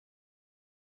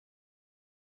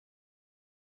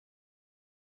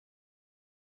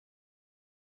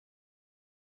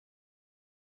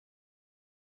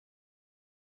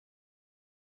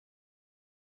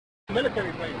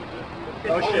Military plane.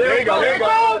 Oh shit, there you go, there you go.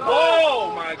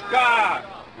 Oh my God.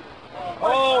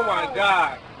 Oh my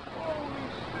God.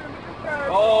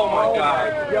 Oh my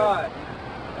God.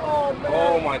 Oh man.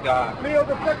 Oh my God. Neil,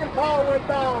 the second tower went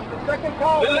down. The second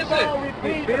tower went down. Listen.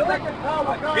 Repeat. The second tower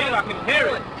went down. I can hear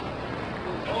it.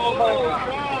 Oh my God.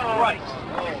 Christ.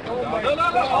 Oh my No.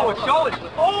 God. Oh, it's showing.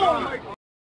 Oh my God.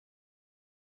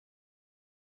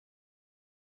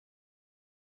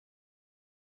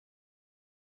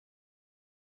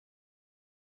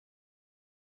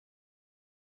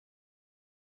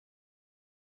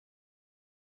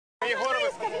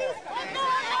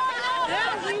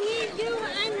 Yeah, we need you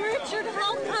and Richard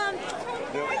Holcomb.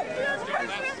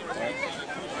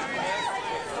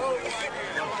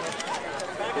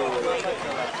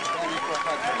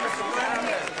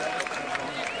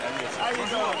 How you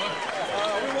doing?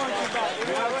 We want you back.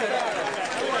 We want you back.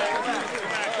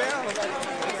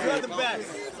 You're the best.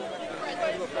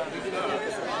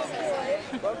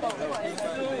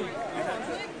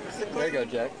 There you go,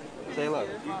 Jack. Say hello.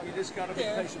 You just got to be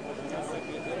patient with him.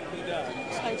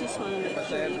 I just want to make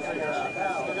sure you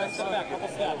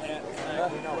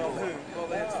Well,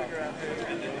 let's figure out who.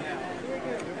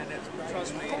 And it's,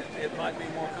 trust me, it might be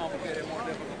more complicated, more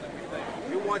difficult than we think.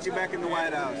 We want you back in the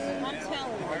White House. I'm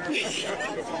telling you.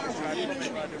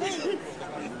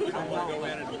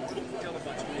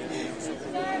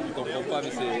 Comprends pas,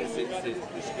 mais c'est...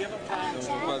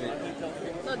 comprends pas, mais...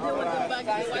 So deal with the back of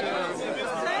the White House.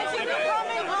 Thank you for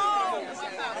coming home.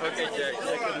 Okay, Jack,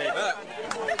 good night.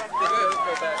 Let's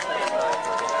go back.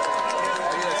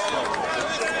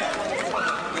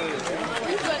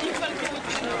 You better do what you know.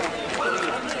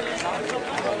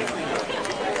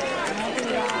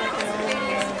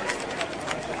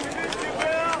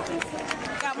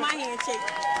 Got my handshake.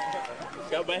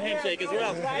 Got my handshake as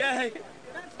well. Yay!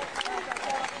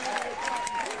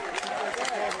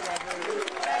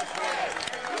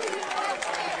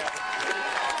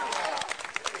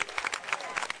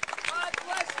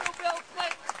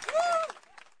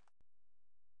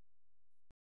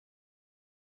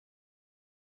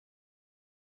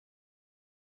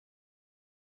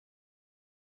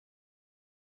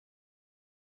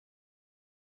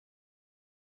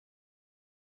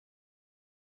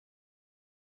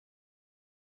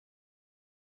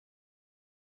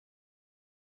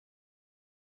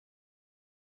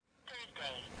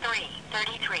 Thursday,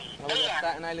 3:33 a.m.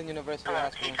 Staten Island University Hello,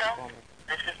 Hospital. Chico.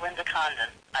 This is Linda Condon.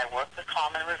 I work with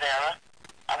Carmen Rivera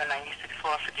on the 96th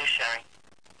floor fiduciary.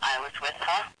 I was with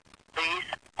her. Please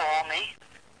call me.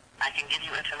 I can give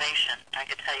you information. I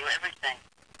can tell you everything.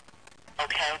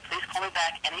 Okay? Please call me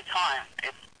back anytime.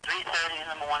 It's 3:30 in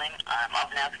the morning. I'm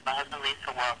up now because my husband leaves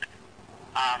for work.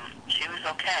 She was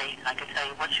okay. I can tell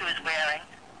you what she was wearing.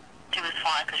 She was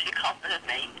fine because she comforted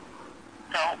me.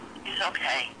 So, she's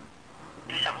okay.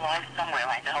 She's alive somewhere,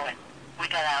 I know it. We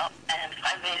got out, and if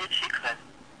I made it, she could.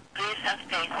 Please have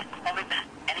faith. Call me back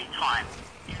anytime.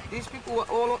 These people were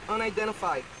all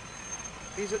unidentified.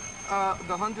 These are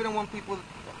the 101 people,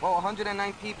 or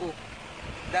 109 people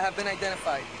that have been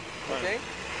identified. Okay?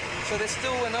 So there's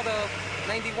still another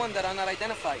 91 that are not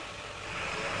identified.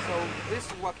 So this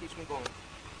is what keeps me going.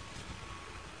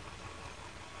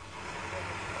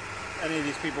 Any of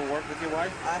these people work with your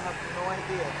wife? I have no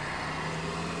idea.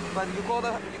 But you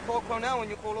call Cornell and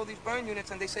you call all these burn units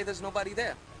and they say there's nobody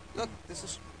there. Look,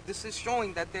 this is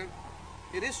showing that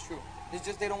it is true. It's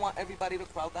just they don't want everybody to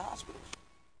crowd the hospitals.